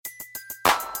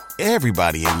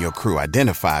Everybody in your crew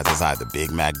identifies as either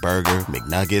Big Mac Burger,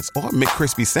 McNuggets, or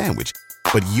McCrispy Sandwich.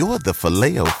 But you're the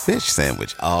Filet-O-Fish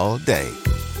Sandwich all day.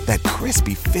 That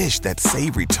crispy fish, that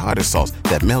savory tartar sauce,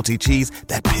 that melty cheese,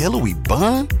 that pillowy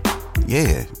bun.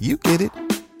 Yeah, you get it.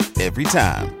 Every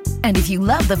time. And if you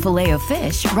love the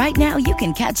Filet-O-Fish, right now you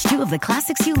can catch two of the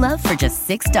classics you love for just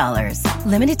 $6.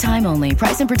 Limited time only.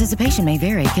 Price and participation may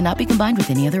vary. Cannot be combined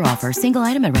with any other offer. Single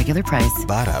item at regular price.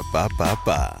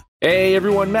 Ba-da-ba-ba-ba. Hey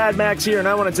everyone, Mad Max here, and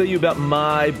I want to tell you about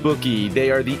MyBookie.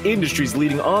 They are the industry's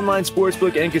leading online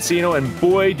sportsbook and casino, and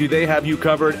boy, do they have you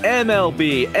covered.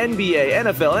 MLB, NBA,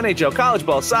 NFL, NHL, college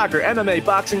ball, soccer, MMA,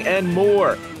 boxing, and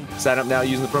more. Sign up now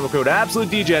using the promo code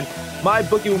AbsoluteDGen.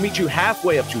 MyBookie will meet you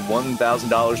halfway up to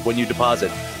 $1,000 when you deposit.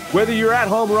 Whether you're at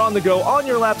home or on the go, on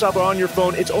your laptop or on your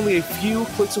phone, it's only a few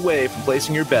clicks away from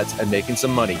placing your bets and making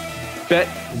some money. Bet,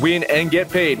 win, and get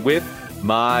paid with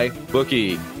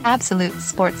MyBookie. Absolute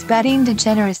sports betting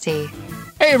degeneracy.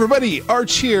 Hey everybody,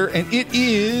 Arch here, and it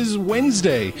is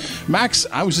Wednesday. Max,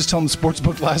 I was just telling the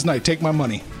sportsbook last night, take my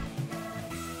money.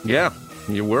 Yeah,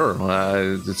 you were.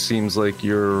 It seems like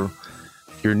your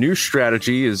new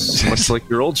strategy is much like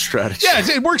your old strategy. Yeah,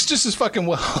 it works just as fucking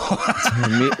well.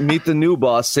 meet the new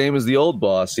boss, same as the old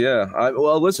boss. Yeah.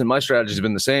 Well, listen, my strategy's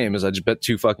been the same. Is I just bet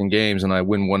 2 fucking games and I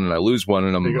win one and I lose one,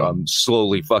 and I'm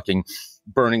slowly fucking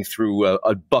burning through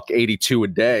a $1.82 a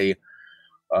day.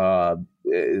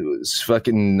 It was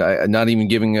fucking not even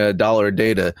giving $1 a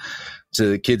day to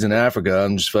kids in Africa.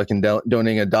 I'm just fucking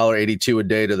donating $1.82 a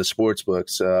day to the sports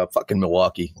books. Fucking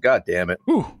Milwaukee. God damn it.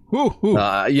 I'm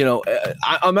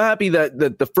happy that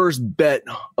the first bet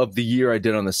of the year I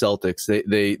did on the Celtics,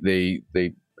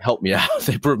 they helped me out.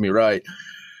 They proved me right.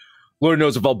 Lord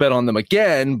knows if I'll bet on them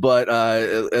again, but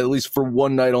at least for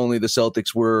one night only, the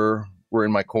Celtics were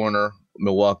in my corner.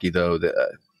 Milwaukee, though,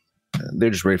 they're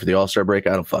just ready for the All-Star break. I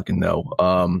don't fucking know.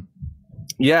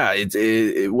 Yeah,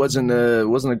 it wasn't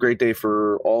a great day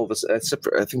for all of us, except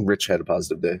for I think Rich had a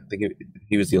positive day. I think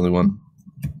he was the only one.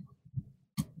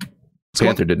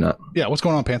 Panther did not. Yeah, what's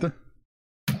going on, Panther?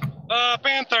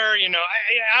 Panther,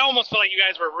 I almost feel like you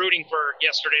guys were rooting for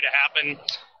yesterday to happen.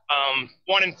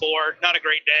 1-4, not a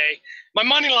great day. My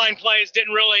money line plays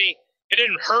didn't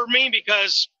hurt me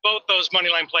because both those money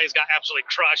line plays got absolutely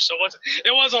crushed. So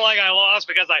it wasn't like I lost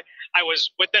because I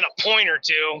was within a point or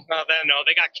two. No,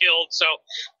 they got killed. So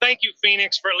thank you,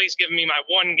 Phoenix, for at least giving me my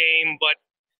one game. But,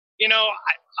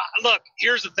 look,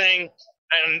 here's the thing,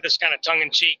 and this kind of tongue in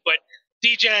cheek, but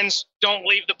D-Gens, don't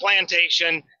leave the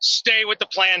plantation. Stay with the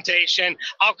plantation.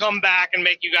 I'll come back and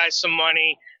make you guys some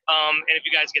money. And if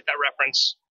you guys get that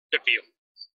reference, good for you.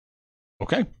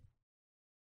 Okay.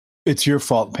 It's your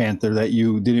fault, Panther, that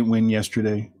you didn't win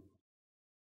yesterday.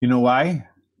 You know why?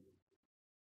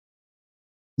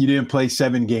 You didn't play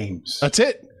 7 games. That's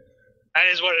it. That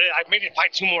is what it is. I made it by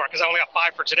 2 more because I only got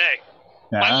 5 for today.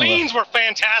 My leans were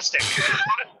fantastic.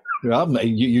 Well,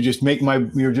 you're just making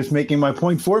my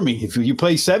point for me. If you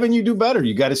play 7, you do better.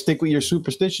 You got to stick with your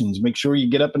superstitions. Make sure you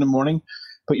get up in the morning,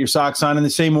 put your socks on in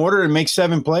the same order, and make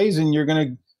 7 plays, and you're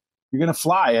gonna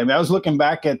fly. I mean, I was looking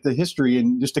back at the history,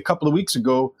 and just a couple of weeks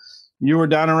ago, you were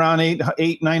down around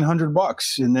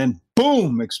 $900, and then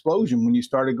boom, explosion when you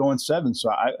started going 7. So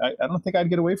I don't think I'd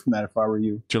get away from that if I were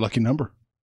you. It's your lucky number.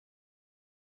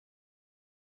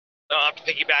 I'll have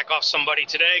to piggyback off somebody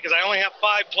today because I only have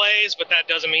 5 plays, but that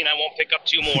doesn't mean I won't pick up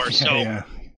 2 more. So, yeah.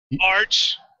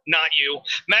 Arch, not you.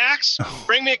 Max,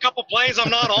 bring me a couple plays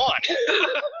I'm not on.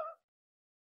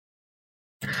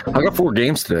 I got 4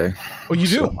 games today. Oh, you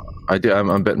do? So I do.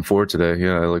 I'm betting 4 today.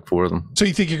 Yeah, I like 4 of them. So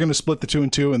you think you're going to split the 2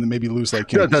 and 2 and then maybe lose like?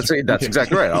 That's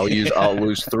exactly right. I'll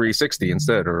lose 360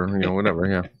 instead, or whatever.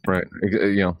 Yeah, right.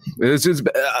 It's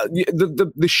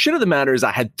the shit of the matter is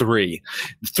I had 3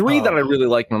 that I really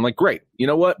liked, and I'm like, great. You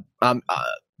know what?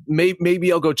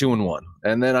 Maybe I'll go 2 and 1,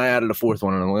 and then I added a 4th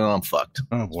one, and I'm fucked.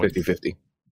 Oh, boy. 50-50.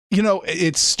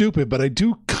 It's stupid, but I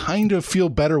do kind of feel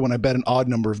better when I bet an odd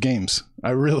number of games.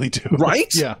 I really do.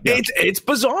 Right? Yeah. It's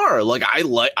bizarre. Like I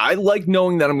like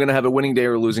knowing that I'm going to have a winning day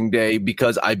or a losing day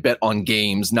because I bet on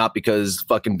games, not because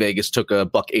fucking Vegas took a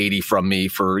 $1.80 from me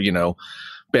for,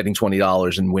 betting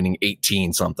 $20 and winning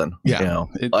 18 something. Yeah.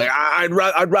 I'd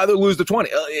rather lose the 20.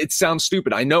 It sounds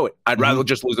stupid. I know it. I'd rather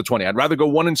just lose the 20. I'd rather go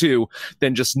 1 and 2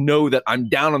 than just know that I'm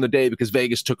down on the day because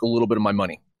Vegas took a little bit of my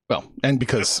money. Well, and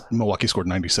because Milwaukee scored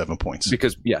 97 points.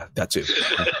 Because, yeah, that's it.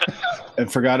 And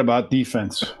forgot about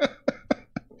defense.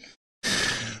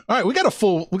 All right, we got a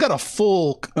full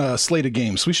slate of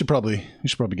games. We should probably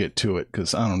get to it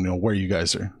because I don't know where you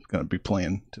guys are going to be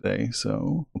playing today.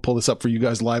 So we'll pull this up for you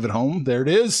guys live at home. There it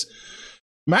is.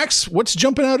 Max, what's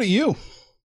jumping out at you?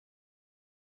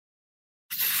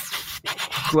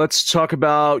 Let's talk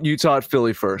about Utah at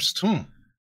Philly first.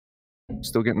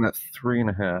 Still getting that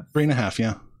 3.5. 3.5,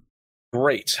 yeah.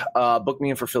 Great. Book me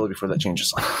in for Philly before that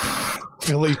changes.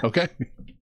 Philly, okay.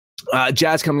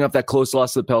 Jazz coming off that close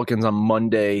loss to the Pelicans on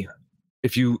Monday.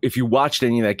 If you watched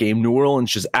any of that game, New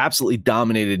Orleans just absolutely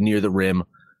dominated near the rim.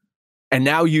 And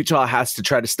now Utah has to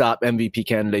try to stop MVP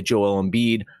candidate Joel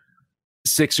Embiid.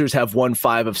 Sixers have won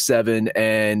 5 of 7,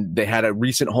 and they had a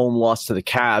recent home loss to the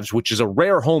Cavs, which is a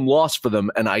rare home loss for them,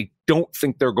 and I don't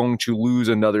think they're going to lose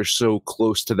another so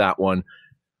close to that one.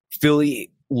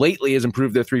 Philly lately has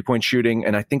improved their three-point shooting,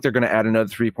 and I think they're going to add another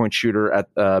three-point shooter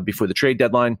at before the trade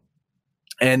deadline,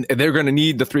 and they're going to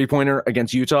need the three-pointer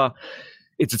against Utah.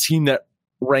 It's a team that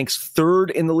ranks 3rd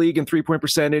in the league in three-point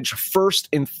percentage, 1st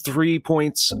in 3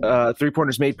 points,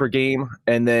 three-pointers made per game,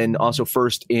 and then also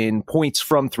 1st in points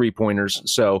from three-pointers.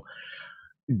 So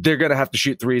they're going to have to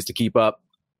shoot threes to keep up.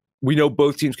 We know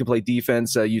both teams can play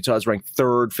defense. Utah's ranked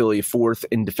 3rd, Philly 4th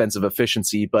in defensive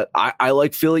efficiency, but I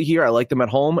like Philly here. I like them at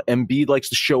home. Embiid likes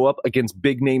to show up against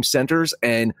big-name centers,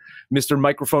 and Mr.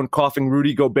 Microphone coughing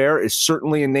Rudy Gobert is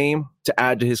certainly a name to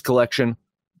add to his collection.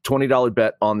 $20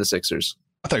 bet on the Sixers.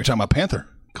 I thought you were talking about Panther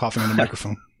coughing in the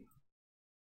microphone.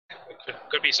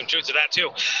 Could be some truth to that too.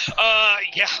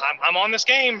 Yeah, I'm on this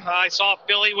game. I saw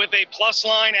Philly with a plus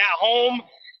line at home.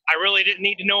 I really didn't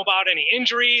need to know about any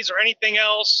injuries or anything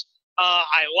else.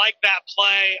 I like that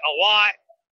play a lot.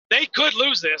 They could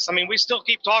lose this. I mean, we still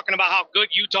keep talking about how good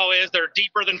Utah is. They're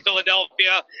deeper than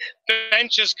Philadelphia.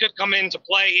 Benches could come into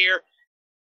play here.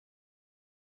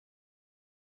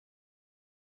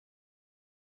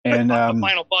 And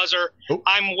final buzzer.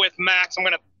 I'm with Max. I'm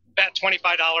going to bet $25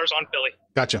 on Philly.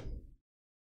 Gotcha.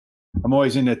 I'm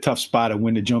always in a tough spot of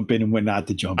when to jump in and when not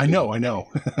to jump in. I know.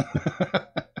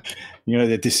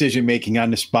 The decision making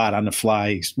on the spot, on the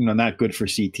fly, not good for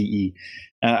CTE.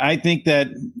 I think that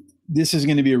this is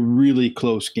going to be a really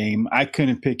close game. I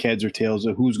couldn't pick heads or tails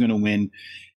of who's going to win.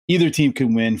 Either team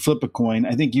can win. Flip a coin.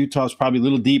 I think Utah's probably a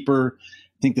little deeper.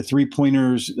 I think the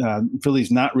three-pointers,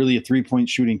 Philly's not really a three-point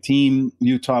shooting team.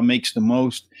 Utah makes the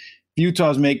most. If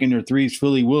Utah's making their threes,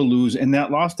 Philly will lose. And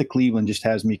that loss to Cleveland just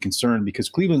has me concerned because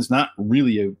Cleveland's not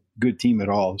really a good team at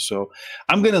all. So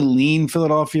I'm going to lean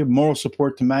Philadelphia, moral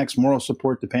support to Max, moral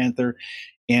support to Panther,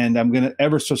 and I'm going to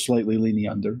ever so slightly lean the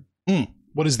under.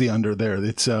 What is the under there?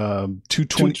 It's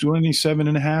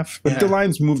 227.5. But the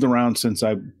line's moved around since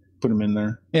I put them in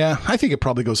there. Yeah, I think it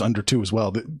probably goes under 2 as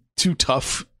well. The 2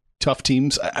 tough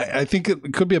teams. I think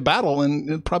it could be a battle, and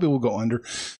it probably will go under.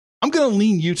 I'm going to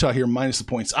lean Utah here minus the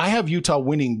points. I have Utah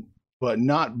winning, but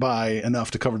not by enough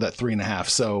to cover that 3.5.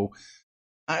 So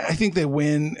I think they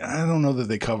win. I don't know that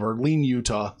they cover. Lean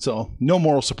Utah. So no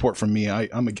moral support from me.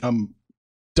 I'm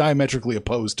diametrically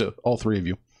opposed to all 3 of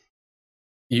you.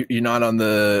 You're not on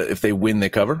the if they win, they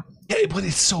cover? Yeah, but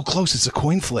it's so close. It's a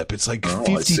coin flip. It's like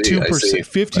 52%.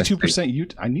 52%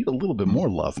 Utah. I need a little bit more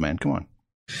love, man. Come on.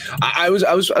 I was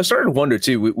starting to wonder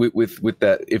too with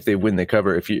that if they win they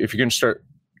cover if you're going to start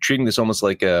treating this almost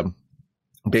like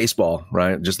baseball,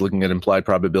 right? Just looking at implied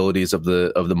probabilities of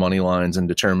the money lines and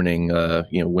determining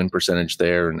win percentage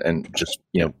there and just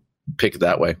pick it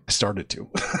that way. I started to.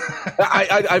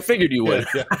 I figured you would.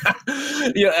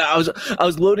 Yeah. I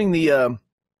was loading the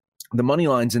money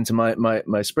lines into my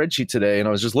spreadsheet today, and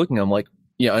I was just looking. I'm like,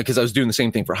 because I was doing the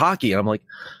same thing for hockey, and I'm like,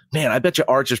 man, I bet you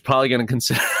Arch is probably going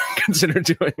to consider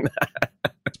doing that.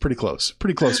 It's pretty close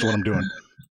to what I'm doing.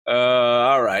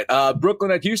 All right.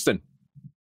 Brooklyn at Houston.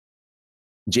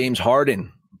 James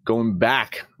Harden going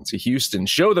back to Houston.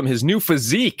 Show them his new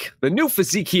physique. The new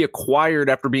physique he acquired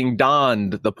after being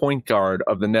donned the point guard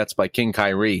of the Nets by King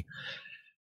Kyrie.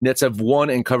 Nets have won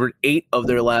and covered 8 of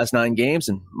their last 9 games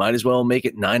and might as well make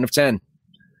it 9 of 10.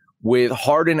 With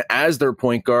Harden as their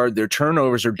point guard, their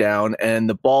turnovers are down and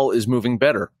the ball is moving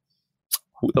better.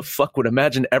 Who the fuck would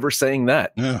imagine ever saying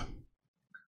that? Yeah.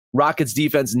 Rockets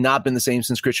defense not been the same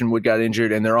since Christian Wood got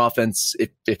injured, and their offense,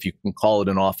 if you can call it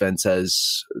an offense,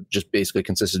 has just basically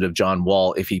consisted of John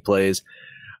Wall if he plays.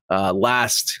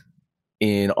 Last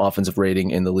in offensive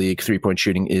rating in the league, 3-point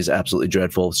shooting is absolutely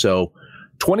dreadful. So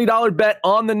 $20 bet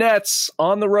on the Nets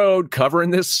on the road,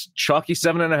 covering this chalky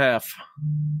 7.5.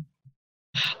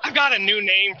 I've got a new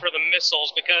name for the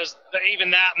missiles because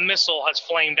even that missile has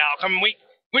flamed out. I mean,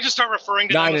 we just start referring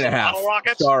to them as the bottle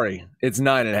rockets. Sorry, it's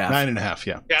 9.5. 9.5,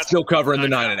 yeah. Still covering the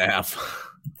 9.5.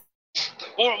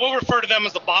 We'll refer to them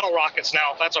as the bottle rockets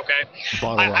now, if that's okay.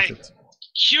 Bottle rockets.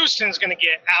 Houston's going to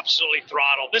get absolutely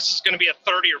throttled. This is going to be a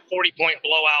 30 or 40-point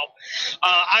blowout.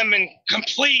 I'm in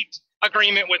complete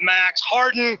agreement with Max.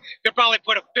 Harden could probably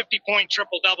put a 50-point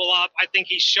triple-double up. I think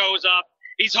he shows up.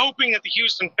 He's hoping that the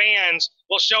Houston fans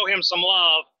will show him some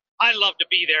love. I'd love to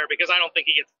be there because I don't think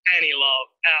he gets any love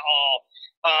at all.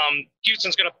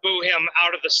 Houston's going to boo him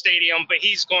out of the stadium, but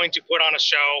he's going to put on a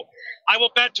show. I will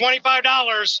bet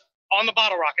 $25 on the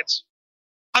Bottle Rockets.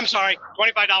 I'm sorry,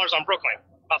 $25 on Brooklyn.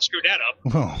 About screwed that up.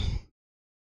 Oh.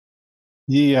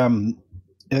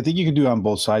 I think you can do it on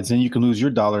both sides, and you can lose your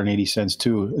 $1.80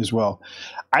 too as well.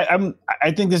 I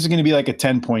think this is going to be like a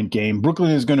 10-point game.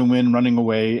 Brooklyn is going to win running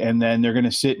away, and then they're going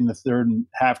to sit in the third and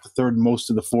half the third, most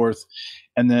of the fourth,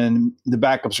 and then the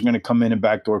backups are going to come in and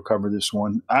backdoor cover this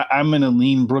one. I'm going to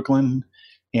lean Brooklyn,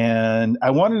 and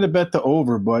I wanted to bet the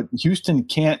over, but Houston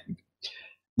can't.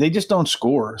 They just don't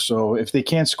score. So if they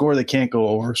can't score, they can't go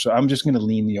over. So I'm just going to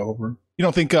lean the over. You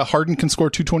don't think Harden can score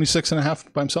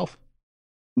 226.5 by himself?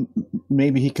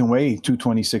 Maybe he can weigh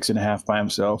 226.5 by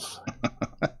himself.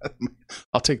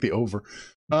 I'll take the over.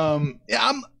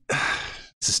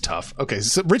 This is tough. Okay,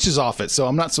 so Rich is off it, so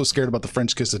I'm not so scared about the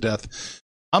French kiss of death.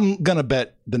 I'm gonna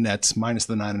bet the Nets minus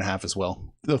the 9.5 as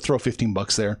well. They'll throw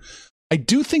 $15 there. I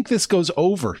do think this goes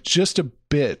over just a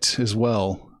bit as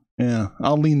well. Yeah,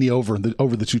 I'll lean the over the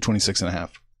 226.5.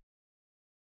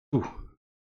 Ooh.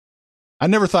 I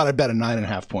never thought I'd bet a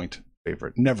 9.5 point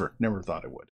favorite. Never thought I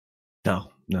would. No.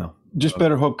 Just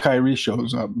better hope Kyrie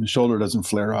shows up. His shoulder doesn't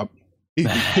flare up. He'll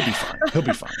be fine. He'll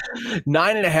be fine.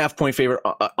 9.5 point favorite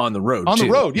on the road. On the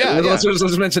road, yeah. Let's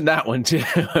mention that one too.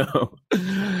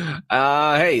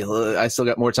 Hey, I still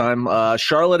got more time.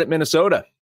 Charlotte at Minnesota.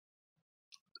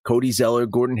 Cody Zeller,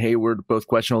 Gordon Hayward, both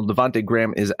questionable. Devontae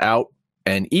Graham is out.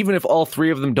 And even if all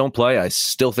three of them don't play, I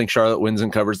still think Charlotte wins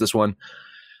and covers this one.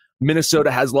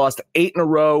 Minnesota has lost 8 in a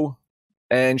row.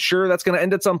 And sure, that's going to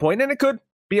end at some point. And it could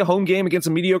be a home game against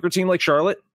a mediocre team like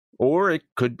Charlotte. Or it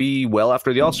could be well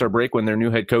after the All-Star break when their new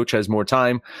head coach has more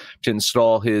time to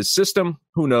install his system.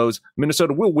 Who knows?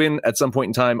 Minnesota will win at some point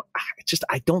in time.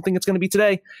 I don't think it's going to be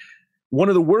today. One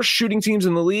of the worst shooting teams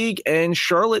in the league, and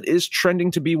Charlotte is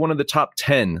trending to be one of the top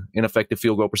 10 in effective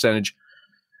field goal percentage.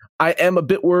 I am a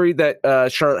bit worried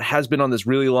that Charlotte has been on this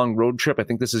really long road trip. I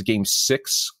think this is game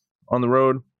 6 on the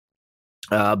road.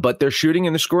 But their shooting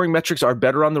and their scoring metrics are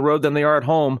better on the road than they are at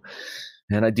home.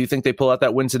 And I do think they pull out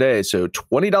that win today. So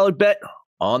 $20 bet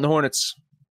on the Hornets.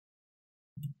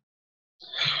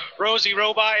 Rosie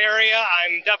Robot area.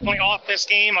 I'm definitely off this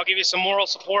game. I'll give you some moral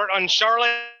support on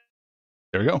Charlotte.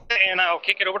 There we go. And I'll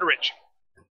kick it over to Rich.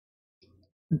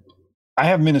 I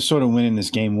have Minnesota winning this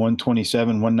game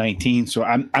 127-119. So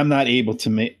I'm not able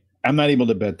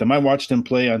to bet them. I watch them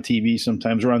play on TV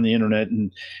sometimes or on the internet,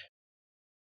 and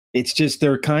it's just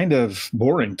they're kind of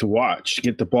boring to watch.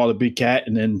 Get the ball to Big Cat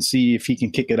and then see if he can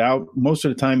kick it out. Most of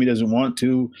the time he doesn't want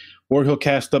to, or he'll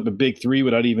cast up a big three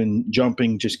without even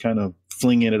jumping, just kind of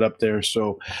flinging it up there.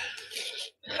 So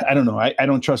I don't know. I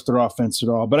don't trust their offense at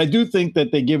all. But I do think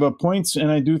that they give up points, and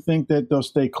I do think that they'll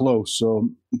stay close. So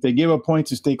if they give up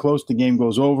points and stay close, the game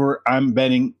goes over. I'm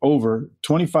betting over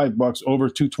 $25 over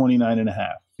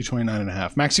 229.5.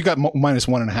 229.5. Max, you got minus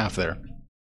 1.5 there.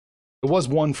 It was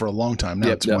 1 for a long time. Now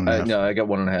it's 1.5. No, I got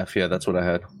 1.5. Yeah, that's what I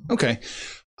had. Okay.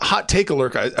 Hot take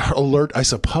alert, I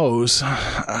suppose.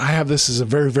 I have this as a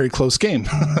very, very close game.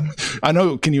 I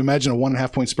know. Can you imagine a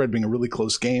 1.5 point spread being a really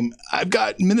close game? I've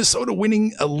got Minnesota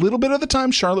winning a little bit of the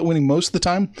time, Charlotte winning most of the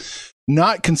time.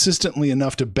 Not consistently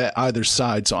enough to bet either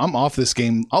side. So I'm off this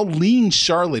game. I'll lean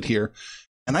Charlotte here.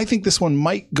 And I think this one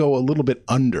might go a little bit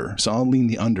under. So I'll lean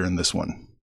the under in this one.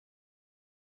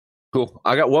 Cool.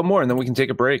 I got one more, and then we can take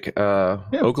a break.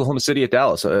 Oklahoma City at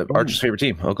Dallas, Archer's favorite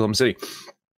team, Oklahoma City.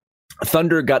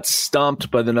 Thunder got stomped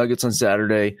by the Nuggets on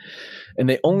Saturday, and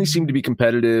they only seem to be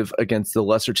competitive against the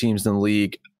lesser teams in the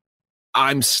league.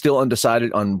 I'm still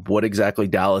undecided on what exactly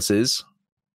Dallas is.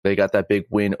 They got that big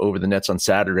win over the Nets on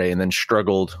Saturday, and then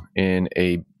struggled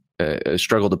a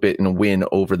bit in a win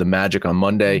over the Magic on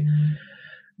Monday.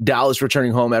 Dallas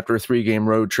returning home after a 3-game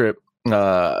road trip.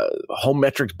 Home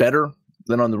metrics better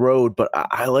than on the road, but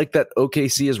I like that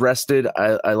OKC is rested.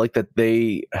 I like that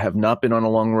they have not been on a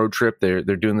long road trip. They're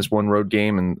doing this one road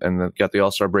game, and they've got the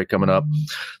All-Star break coming up.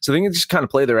 So they can just kind of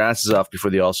play their asses off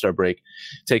before the All-Star break,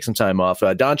 take some time off.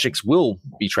 Doncic will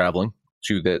be traveling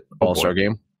to the All-Star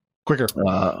game. Quicker.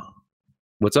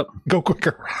 What's up? Go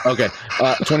quicker. Okay.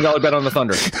 $20 bet on the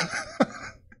Thunder.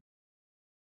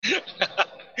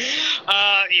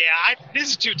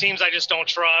 These are two teams I just don't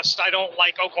trust. I don't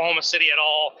like Oklahoma City at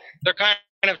all. They're kind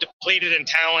of depleted in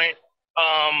talent.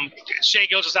 Shai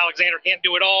Gilgeous-Alexander can't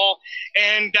do it all.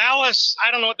 And Dallas,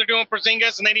 I don't know what they're doing for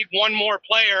Porzingis, and they need one more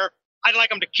player. I'd like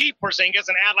them to keep Porzingis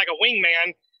and add like a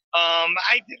wingman.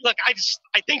 I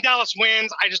think Dallas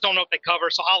wins. I just don't know if they cover,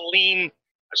 so I'll lean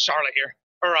Charlotte here.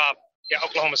 Or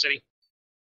Oklahoma City.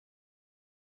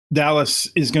 Dallas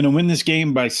is going to win this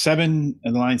game by 7,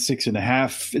 and the line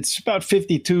 6.5. It's about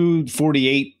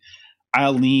 52-48.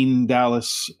 I'll lean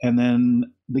Dallas, and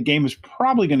then the game is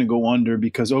probably going to go under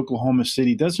because Oklahoma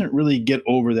City doesn't really get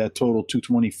over that total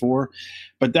 224,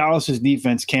 but Dallas's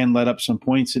defense can let up some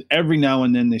points, and every now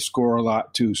and then they score a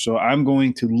lot too. So I'm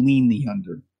going to lean the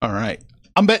under. All right.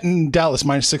 I'm betting Dallas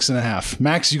minus 6.5.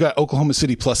 Max, you got Oklahoma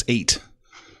City plus 8.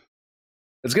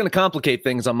 It's going to complicate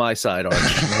things on my side, Arch. I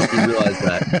hope you realize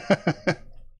that.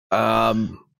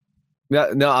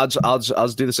 Yeah, no, I'll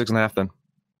just do the 6.5 then.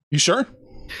 You sure?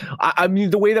 I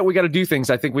mean, the way that we got to do things,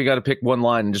 I think we got to pick one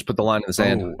line and just put the line in the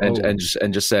sand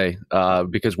and just say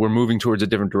because we're moving towards a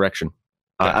different direction.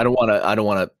 Yeah. I don't want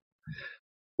to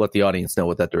let the audience know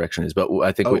what that direction is, but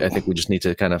I think we just need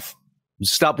to kind of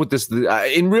stop with this.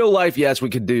 In real life, yes, we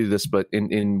could do this, but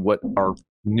in what our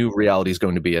new reality is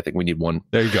going to be, I think we need one.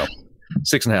 There you go.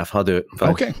 6.5. I'll do it. Fine.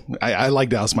 Okay. I like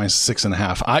Dallas minus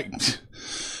 6.5.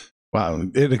 Wow,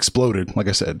 it exploded. Like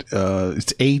I said,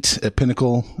 it's 8 at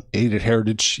Pinnacle, 8 at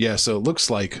Heritage. Yeah, so it looks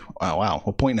like, wow,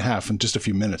 1.5 in just a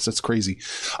few minutes. That's crazy.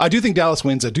 I do think Dallas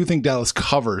wins. I do think Dallas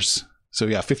covers. So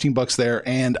yeah, $15 there.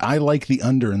 And I like the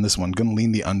under in this one. Going to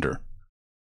lean the under.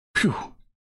 Phew.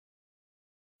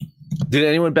 Did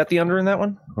anyone bet the under in that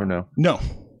one or no? No,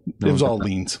 it was all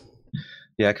leans.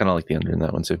 Yeah, I kind of like the under in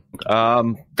that one too.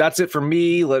 That's it for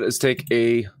me. Let us take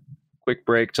a quick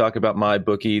break, talk about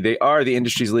MyBookie. They are the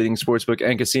industry's leading sportsbook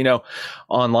and casino,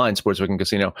 online sportsbook and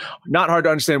casino. Not hard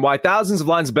to understand why. Thousands of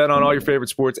lines to bet on all your favorite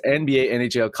sports, NBA,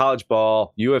 NHL, college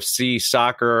ball, UFC,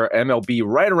 soccer, MLB,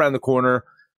 right around the corner.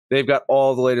 They've got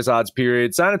all the latest odds,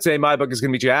 period. Sign up today. MyBookie is going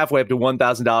to meet you halfway up to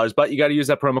 $1,000, but you got to use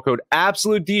that promo code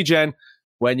AbsoluteDGen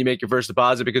when you make your first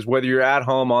deposit, because whether you're at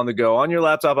home, on the go, on your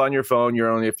laptop, on your phone,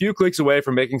 you're only a few clicks away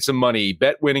from making some money.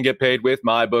 Bet, win, and get paid with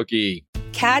MyBookie.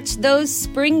 Catch those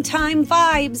springtime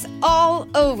vibes all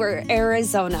over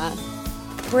Arizona.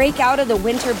 Break out of the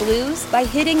winter blues by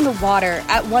hitting the water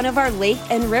at one of our lake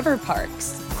and river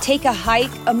parks. Take a hike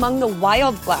among the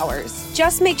wildflowers.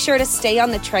 Just make sure to stay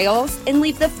on the trails and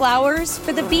leave the flowers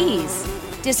for the bees.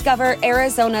 Discover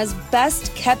Arizona's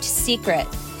best kept secret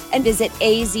and visit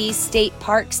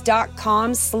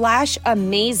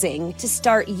azstateparks.com/amazing to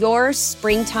start your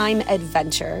springtime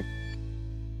adventure.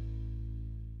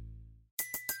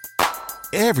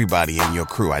 Everybody in your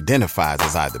crew identifies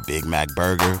as either Big Mac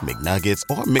Burger, McNuggets,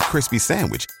 or McCrispy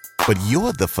Sandwich. But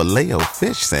you're the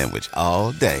Filet-O-Fish Sandwich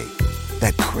all day.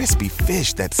 That crispy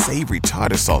fish, that savory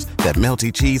tartar sauce, that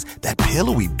melty cheese, that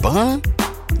pillowy bun.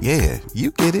 Yeah,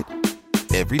 you get it.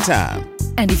 Every time.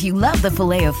 And if you love the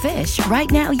Filet-O-Fish, right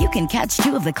now you can catch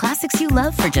 2 of the classics you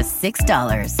love for just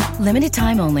 $6. Limited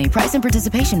time only. Price and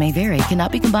participation may vary.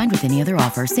 Cannot be combined with any other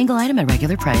offer. Single item at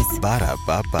regular price.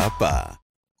 Ba-da-ba-ba-ba.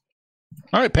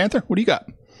 All right, Panther, what do you got?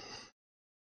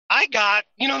 I got,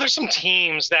 there's some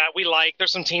teams that we like.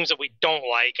 There's some teams that we don't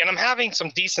like. And I'm having some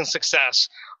decent success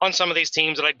on some of these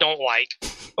teams that I don't like.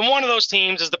 And one of those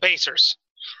teams is the Pacers.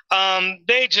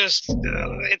 It's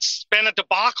been a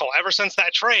debacle ever since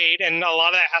that trade. And a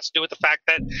lot of that has to do with the fact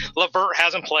that LeVert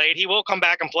hasn't played. He will come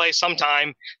back and play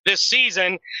sometime this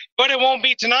season, but it won't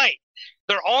be tonight.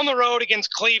 They're on the road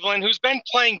against Cleveland, who's been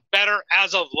playing better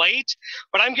as of late,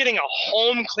 but I'm getting a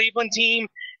home Cleveland team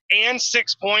and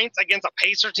 6 points against a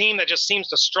Pacer team that just seems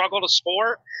to struggle to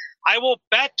score. I will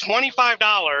bet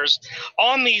 $25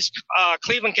 on these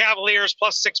Cleveland Cavaliers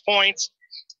plus 6 points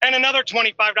and another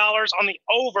 $25 on the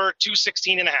over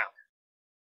 216.5.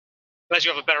 Unless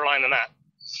you have a better line than that.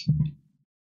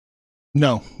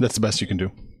 No, that's the best you can do.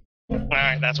 All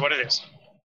right, that's what it is.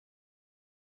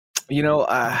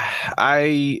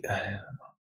 I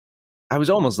was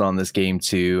almost on this game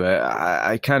too.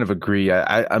 I kind of agree.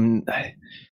 I'm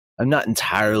not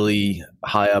entirely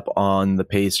high up on the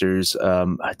Pacers.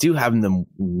 I do have them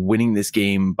winning this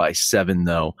game by 7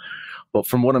 though. But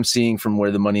from what I'm seeing, from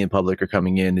where the money in public are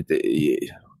coming in,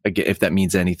 if that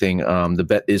means anything, the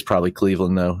bet is probably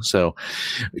Cleveland though. So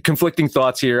conflicting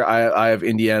thoughts here. I have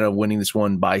Indiana winning this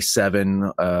one by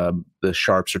 7. The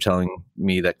Sharps are telling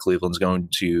me that Cleveland's going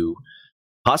to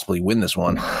possibly win this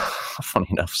one. Funny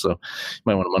enough. So you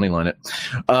might want to money line it.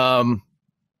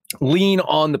 Lean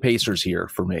on the Pacers here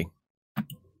for me.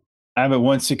 I have a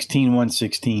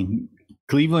 116-116.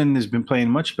 Cleveland has been playing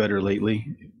much better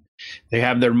lately. They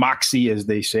have their moxie, as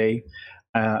they say.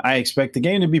 I expect the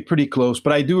game to be pretty close,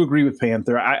 but I do agree with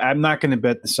Panther. I'm not going to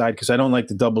bet the side because I don't like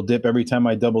to double dip. Every time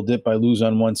I double dip, I lose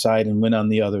on one side and win on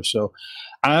the other. So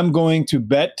I'm going to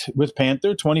bet with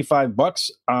Panther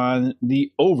 $25 on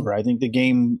the over. I think the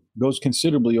game goes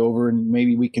considerably over, and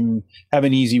maybe we can have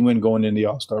an easy win going into the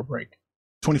All-Star break.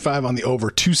 25 on the over,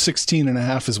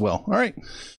 216.5 as well. All right.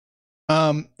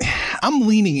 I'm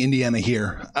leaning Indiana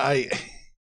here.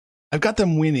 I've got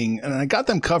them winning, and I got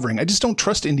them covering. I just don't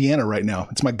trust Indiana right now.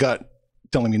 It's my gut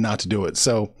telling me not to do it.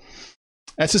 So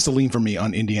that's just a lean for me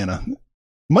on Indiana.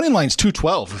 Money line's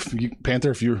 212,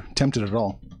 Panther, if you're tempted at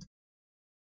all.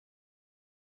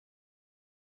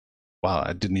 Wow,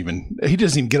 he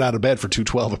doesn't even get out of bed for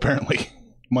 212, apparently.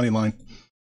 Money line.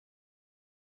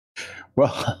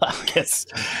 Well, I guess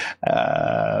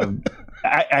I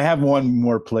have one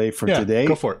more play for today.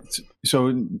 Go for it.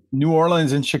 So New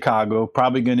Orleans and Chicago,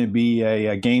 probably going to be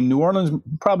a game. New Orleans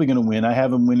probably going to win. I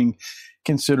have them winning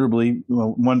considerably,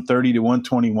 130 to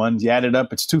 121. You add it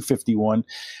up, it's 251.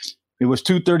 It was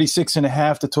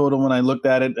 236.5 the total when I looked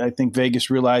at it. I think Vegas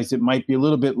realized it might be a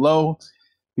little bit low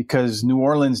because New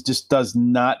Orleans just does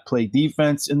not play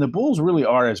defense. And the Bulls really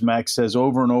are, as Max says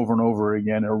over and over and over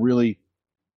again, a really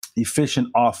efficient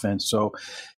offense. So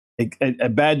a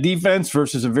bad defense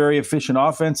versus a very efficient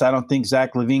offense. I don't think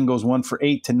Zach LaVine goes 1 for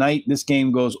 8 tonight. This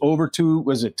game goes over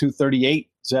 238?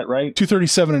 Is that right?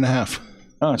 237.5.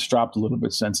 Oh, it's dropped a little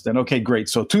bit since then. Okay, great.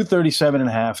 So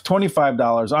 237.5,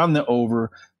 $25 on the over.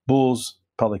 Bulls,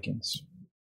 Pelicans.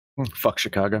 Fuck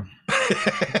Chicago.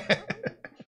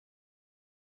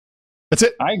 That's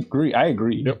it. I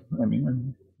agree. Yep. I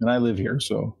mean, and I live here,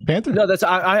 so Panther. No,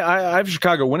 I have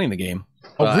Chicago winning the game.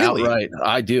 Oh, really? Right.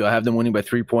 I do. I have them winning by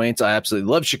 3 points. I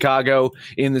absolutely love Chicago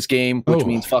in this game, which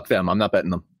means fuck them. I'm not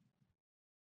betting them.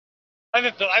 I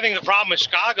think the problem with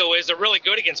Chicago is they're really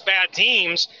good against bad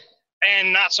teams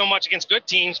and not so much against good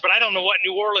teams, but I don't know what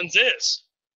New Orleans is.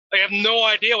 I have no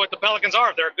idea what the Pelicans are.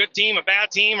 If they're a good team, a bad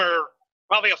team, or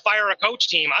probably a fire a coach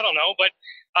team. I don't know, but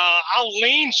I'll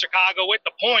lean Chicago with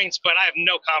the points, but I have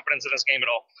no confidence in this game at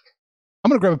all. I'm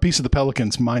going to grab a piece of the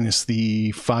Pelicans minus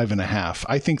the 5.5.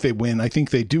 I think they win. I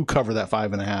think they do cover that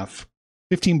 5.5.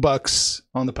 $15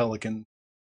 on the Pelican.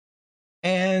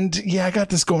 And yeah, I got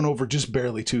this going over just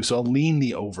barely too, so I'll lean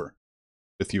the over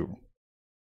with you.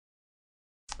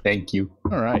 Thank you.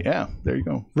 All right, yeah, there you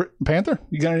go. Panther,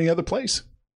 you got any other plays?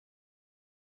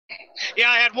 Yeah,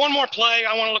 I had one more play.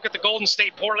 I want to look at the Golden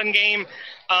State Portland game.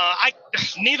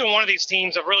 Neither one of these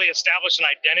teams have really established an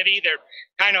identity. They're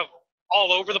kind of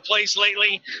all over the place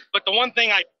lately. But the one thing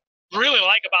I really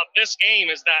like about this game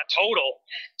is that total.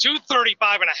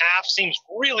 235.5 seems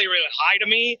really, really high to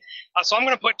me. So I'm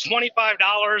going to put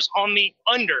 $25 on the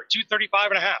under,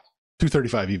 235.5.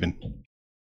 235 even.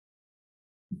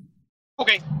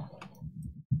 Okay.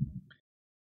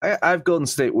 I have Golden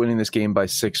State winning this game by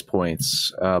 6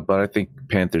 points, but I think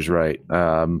Panthers right.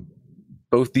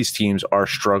 Both these teams are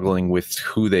struggling with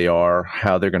who they are,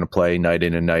 how they're going to play night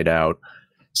in and night out.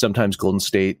 Sometimes Golden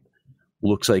State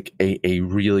looks like a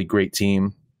really great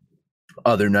team.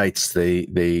 Other nights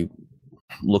they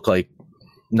look like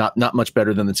not much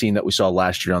better than the team that we saw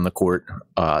last year on the court.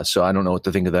 So I don't know what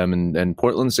to think of them. And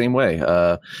Portland the same way.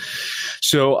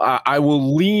 So I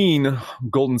will lean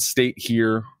Golden State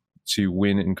here to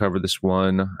win and cover this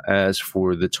one. As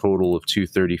for the total of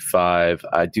 235,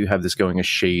 I do have this going a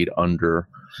shade under.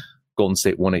 Golden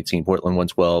State 118, Portland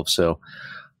 112. So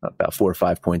about 4 or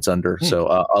 5 points under. So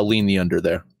I'll lean the under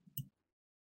there.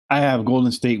 I have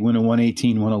Golden State winning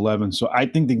 118, 111. So I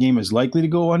think the game is likely to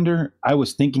go under. I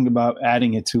was thinking about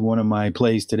adding it to one of my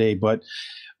plays today, but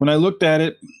when I looked at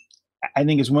it, I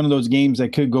think it's one of those games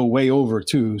that could go way over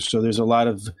too. So there's a lot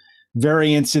of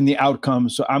variance in the outcome.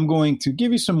 So I'm going to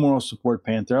give you some moral support,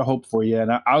 Panther. I hope for you.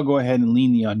 And I'll go ahead and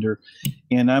lean the under.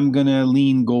 And I'm going to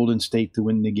lean Golden State to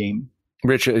win the game.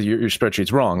 Rich, your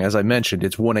spreadsheet's wrong. As I mentioned,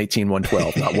 it's 118,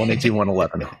 112, not 118,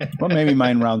 111. Well, maybe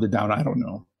mine rounded down. I don't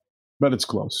know. But it's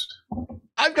close.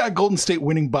 I've got Golden State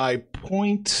winning by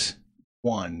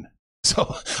 0.1.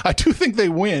 So I do think they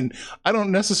win. I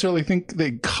don't necessarily think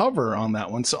they cover on that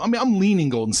one. So, I mean, I'm leaning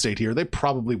Golden State here. They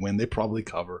probably win. They probably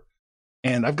cover.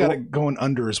 And I've got it going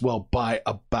under as well by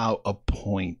about a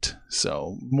point.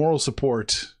 So moral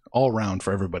support all around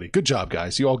for everybody. Good job,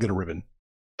 guys. You all get a ribbon.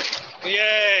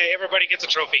 Yay, everybody gets a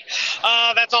trophy.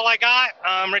 That's all I got.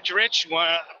 Richie Rich,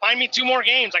 find me 2 more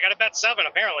games. I got to bet 7,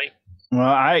 apparently. Well,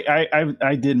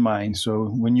 I did mine. So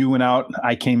when you went out,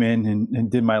 I came in and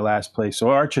did my last play. So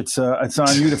Arch, it's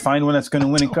on you to find one that's going to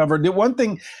win and cover. The one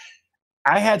thing,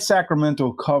 I had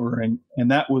Sacramento cover,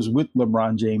 and that was with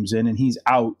LeBron James in, and he's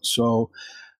out. So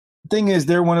the thing is,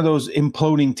 they're one of those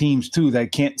imploding teams too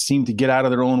that can't seem to get out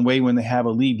of their own way when they have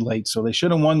a lead late. So they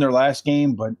should have won their last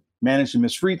game, but managed to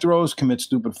miss free throws, commit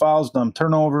stupid fouls, dumb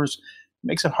turnovers.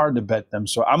 Makes it hard to bet them.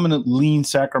 So I'm going to lean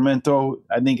Sacramento.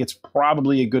 I think it's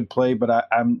probably a good play, but I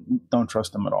don't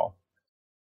trust them at all.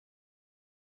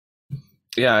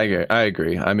 Yeah, I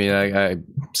agree. I mean, I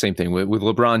same thing with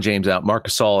LeBron James out. Marc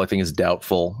Gasol, I think, is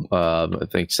doubtful. I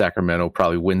think Sacramento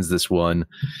probably wins this one,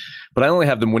 but I only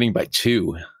have them winning by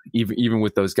 2, even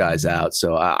with those guys out.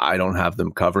 So I don't have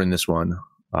them covering this one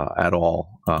at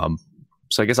all.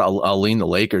 So I guess I'll lean the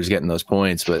Lakers getting those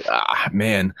points. But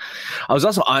man, I was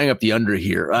also eyeing up the under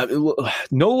here.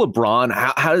 No LeBron.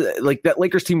 How like that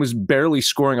Lakers team was barely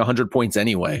scoring 100 points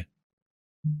anyway.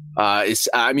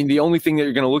 I mean, the only thing that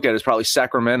you're going to look at is probably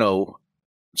Sacramento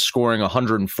scoring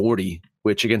 140,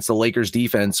 which against the Lakers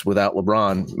defense without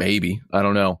LeBron, maybe. I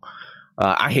don't know.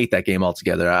 I hate that game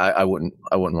altogether. I wouldn't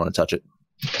want to touch it.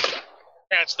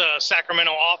 That's the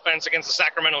Sacramento offense against the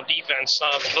Sacramento defense.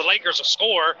 The Lakers will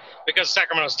score because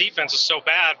Sacramento's defense is so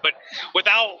bad. But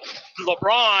without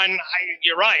LeBron,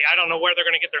 you're right. I don't know where they're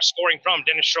going to get their scoring from.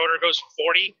 Dennis Schroeder goes for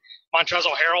 40.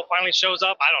 Montrezl Harrell finally shows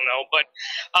up. I don't know. But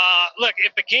look,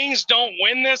 if the Kings don't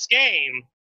win this game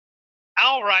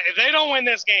outright, if they don't win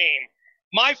this game,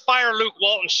 my Fire Luke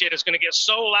Walton shit is going to get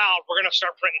so loud, we're going to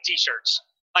start printing T-shirts.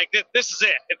 Like, this is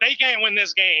it. If they can't win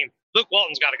this game, Luke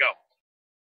Walton's got to go.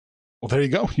 Well, there you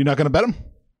go. You're not going to bet him?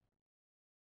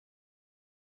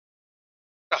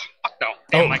 Oh, fuck no.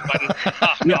 Damn, Mike Button.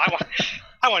 No,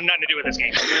 I want nothing to do with this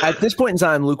game. At this point in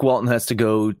time, Luke Walton has to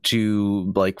go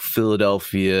to like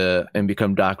Philadelphia and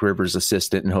become Doc Rivers'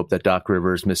 assistant and hope that Doc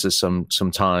Rivers misses some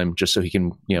time just so he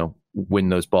can, win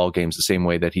those ball games the same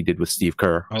way that he did with Steve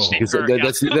Kerr. That's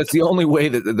the only way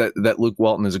that Luke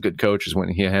Walton is a good coach, is when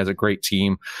he has a great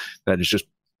team that is just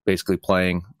basically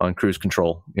playing on cruise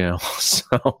control,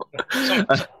 So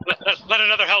let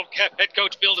another head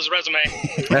coach build his resume.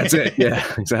 That's it. Yeah,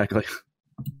 exactly.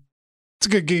 It's a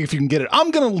good game if you can get it.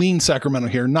 I'm going to lean Sacramento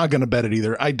here. Not going to bet it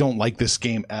either. I don't like this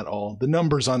game at all. The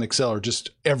numbers on Excel are just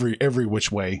every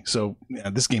which way. So yeah,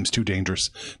 this game's too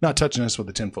dangerous. Not touching us with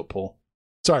a 10-foot pole.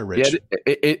 Sorry, Rich.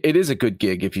 Yeah, it is a good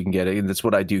gig if you can get it. And that's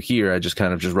what I do here. I just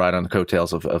kind of ride on the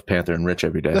coattails of Panther and Rich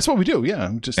every day. That's what we do.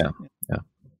 Yeah. Yeah.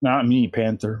 Not me,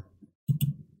 Panther.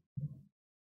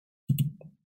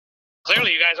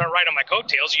 Clearly, you guys aren't right on my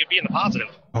coattails. You'd be in the positive.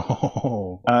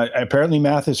 Oh. Apparently,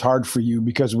 math is hard for you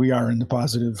because we are in the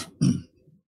positive.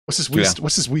 What's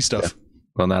this we stuff? Yeah.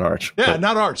 Well, not Arch. Yeah,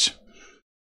 not Arch.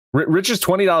 Rich is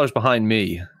 $20 behind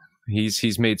me.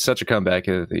 He's made such a comeback.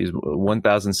 He's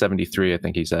 1,073. I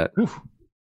think he's at. Whew.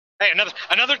 Hey,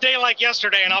 another day like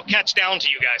yesterday, and I'll catch down to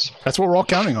you guys. That's what we're all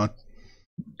counting on.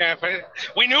 Yeah,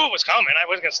 we knew it was coming. I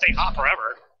wasn't going to stay hot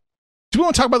forever. Do we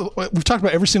want to talk about? We've talked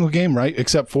about every single game, right?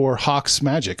 Except for Hawks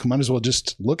Magic. Might as well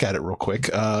just look at it real quick.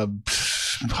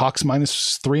 Hawks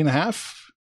minus 3.5.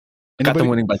 Got them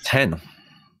winning by 10.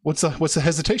 What's the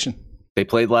hesitation? They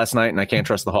played last night, and I can't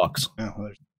trust the Hawks. Yeah,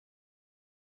 well,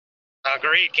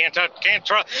 agreed. Can't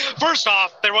trust. First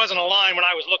off, there wasn't a line when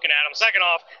I was looking at them. Second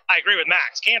off, I agree with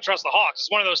Max. Can't trust the Hawks.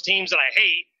 It's one of those teams that I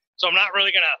hate, so I'm not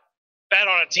really going to bet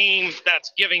on a team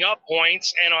that's giving up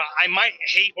points, and I might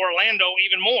hate Orlando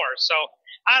even more. So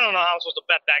I don't know how I'm supposed to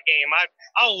bet that game.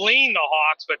 I'll lean the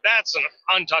Hawks, but that's an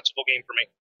untouchable game for me.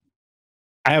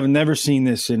 I have never seen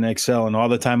this in Excel, and all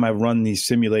the time I've run these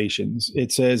simulations.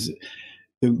 It says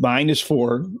the line is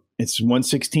 4. It's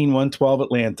 116, 112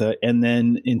 Atlanta. And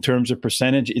then in terms of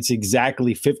percentage, it's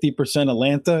exactly 50%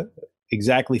 Atlanta,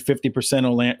 exactly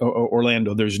 50%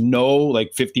 Orlando. There's no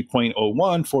like 50.01,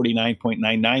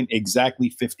 49.99,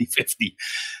 exactly 50-50.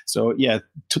 So yeah,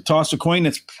 to toss a coin,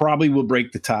 that's probably will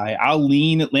break the tie. I'll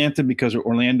lean Atlanta because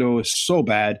Orlando is so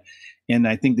bad. And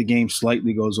I think the game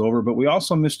slightly goes over, but we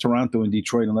also missed Toronto and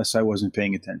Detroit unless I wasn't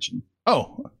paying attention.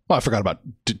 Oh, well, I forgot about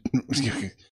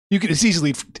it's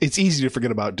easy to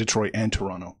forget about Detroit and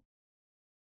Toronto.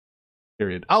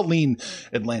 Period. I'll lean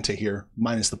Atlanta here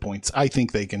minus the points. I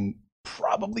think they can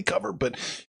probably cover, but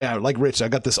yeah, like Rich, I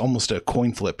got this almost a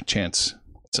coin flip chance.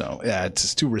 So yeah,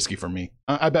 it's too risky for me.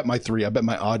 I bet my 3. I bet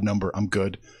my odd number. I'm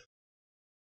good.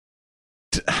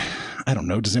 I don't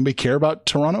know. Does anybody care about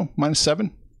Toronto minus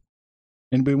 7?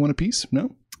 Anybody want a piece?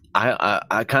 No.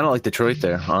 I kind of like Detroit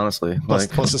there, honestly.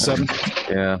 Plus a 7.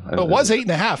 Yeah. It was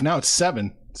 8.5. Now it's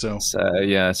 7. So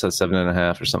yeah, I said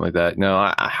 7.5 or something like that. No,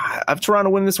 I have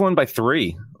Toronto win this one by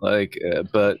 3.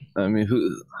 But I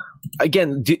mean,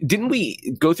 again, didn't we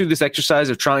go through this exercise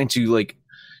of trying to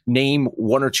name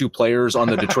 1 or 2 players on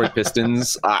the Detroit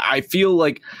Pistons? I feel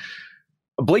like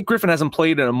Blake Griffin hasn't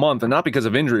played in a month, and not because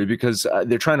of injury, because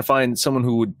they're trying to find someone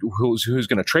who's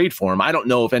going to trade for him. I don't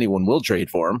know if anyone will trade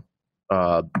for him.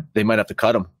 They might have to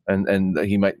cut him, and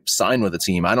he might sign with a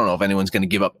team. I don't know if anyone's going to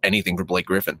give up anything for Blake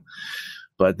Griffin.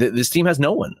 But this team has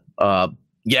no one.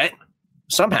 Yet,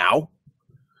 somehow,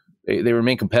 they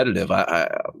remain competitive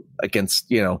against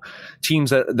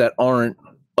teams that aren't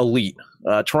elite.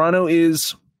 Toronto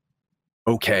is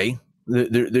okay.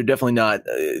 They're definitely not.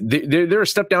 They're a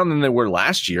step down than they were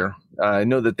last year. I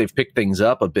know that they've picked things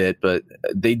up a bit, but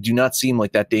they do not seem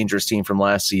like that dangerous team from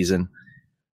last season.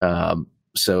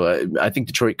 So I think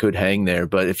Detroit could hang there.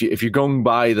 But if you're going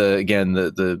by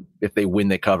the if they win,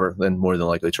 they cover, then more than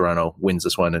likely Toronto wins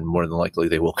this one, and more than likely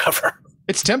they will cover.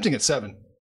 It's tempting at 7.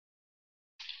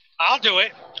 I'll do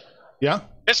it. Yeah.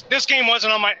 This game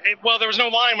wasn't on there was no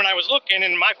line when I was looking,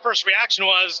 and my first reaction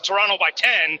was Toronto by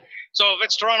 10. So if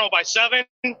it's Toronto by 7,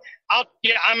 will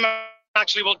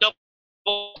double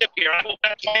dip here. I will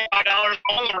bet $25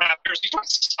 on the Raptors. These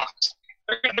sucks.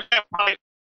 They're going to have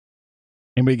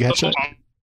anybody catch that?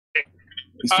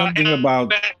 Something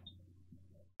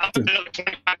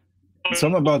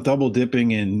about double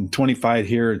dipping and 25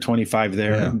 here or 25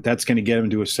 there. Yeah. That's going to get him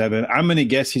to a 7. I'm going to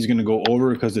guess he's going to go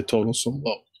over because the total's so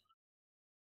low.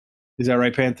 Is that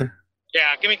right, Panther?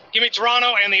 Yeah, give me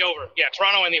Toronto and the over. Yeah,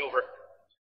 Toronto and the over.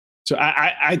 So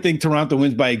I think Toronto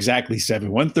wins by exactly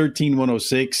 7,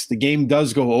 113-106. The game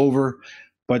does go over,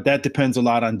 but that depends a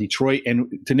lot on Detroit. And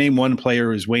to name one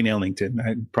player is Wayne Ellington.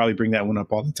 I'd probably bring that one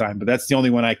up all the time, but that's the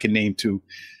only one I can name too.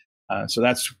 So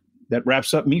that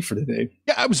wraps up me for today.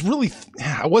 Yeah, I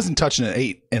wasn't touching an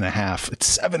 8.5. It's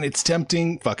 7. It's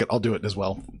tempting. Fuck it, I'll do it as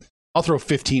well. I'll throw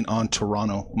 15 on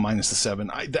Toronto minus the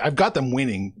 7. I've got them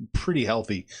winning pretty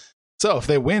healthy. So if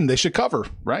they win, they should cover,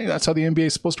 right? That's how the NBA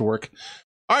is supposed to work.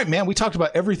 All right, man, we talked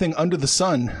about everything under the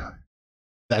sun.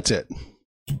 That's it.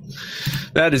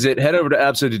 That is it. Head over to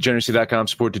absolutedegeneracy.com.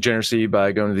 Support Degeneracy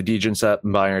by going to the Degens app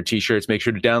and buying our t-shirts. Make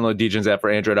sure to download Degens app for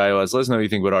Android, iOS. Let us know what you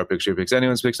think about our picks, your picks,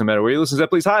 anyone's picks, no matter where you listen to that.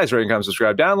 Please highest rating, comment,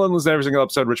 subscribe, download, and listen to every single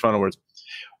episode. Rich, final words.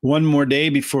 One more day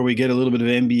before we get a little bit of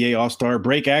NBA All-Star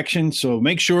break action. So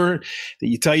make sure that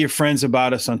you tell your friends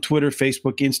about us on Twitter,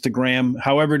 Facebook, Instagram,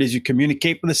 however it is you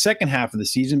communicate for the second half of the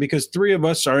season, because 3 of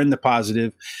us are in the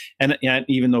positive, and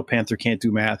even though Panther can't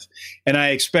do math. And I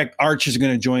expect Arch is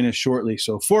going to join us shortly.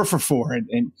 So 4 for 4,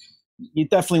 and you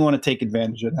definitely want to take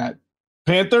advantage of that.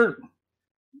 Panther,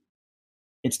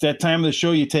 it's that time of the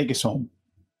show. You take us home.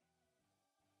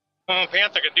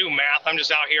 Panther could do math. I'm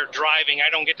just out here driving. I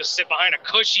don't get to sit behind a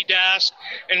cushy desk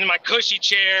and in my cushy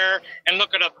chair and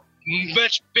look at a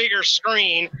much bigger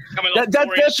screen.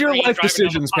 That's your life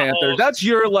decisions, Panther. That's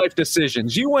your life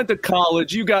decisions. You went to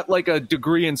college. You got like a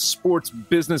degree in sports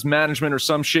business management or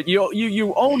some shit.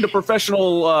 You owned a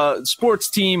professional sports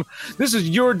team. This is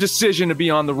your decision to be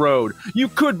on the road. You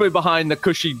could be behind the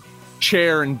cushy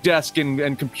chair and desk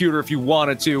and computer if you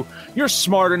wanted to. You're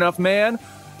smart enough, man.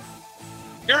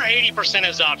 Your 80%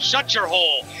 is up. Shut your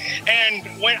hole. And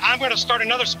when I'm going to start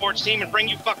another sports team and bring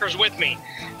you fuckers with me.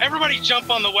 Everybody jump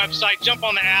on the website, jump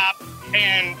on the app,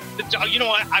 and you know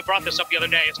what? I brought this up the other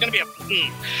day. It's going to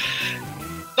be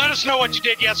Let us know what you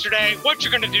did yesterday, what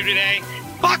you're going to do today.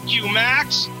 Fuck you,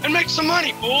 Max, and make some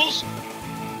money, fools.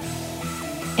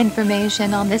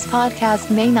 Information on this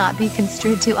podcast may not be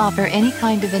construed to offer any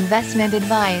kind of investment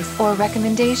advice or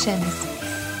recommendations.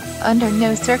 Under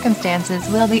no circumstances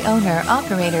will the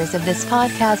owner-operators of this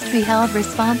podcast be held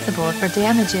responsible for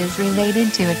damages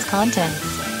related to its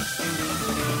contents.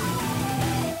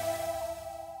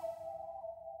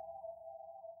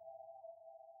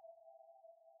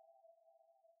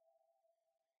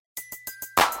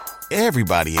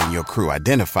 Everybody in your crew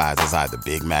identifies as either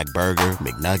Big Mac Burger,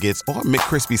 McNuggets, or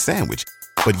McCrispy Sandwich.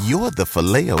 But you're the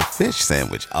Filet-O-Fish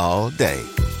Sandwich all day.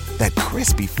 That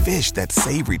crispy fish, that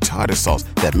savory tartar sauce,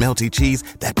 that melty cheese,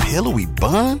 that pillowy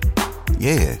bun.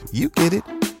 Yeah, you get it.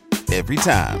 Every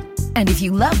time. And if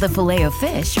you love the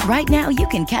Filet-O-Fish, right now you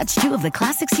can catch 2 of the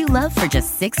classics you love for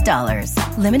just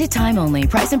 $6. Limited time only.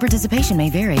 Price and participation may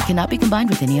vary. Cannot be combined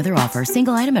with any other offer.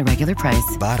 Single item at regular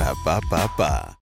price. Ba-da-ba-ba-ba.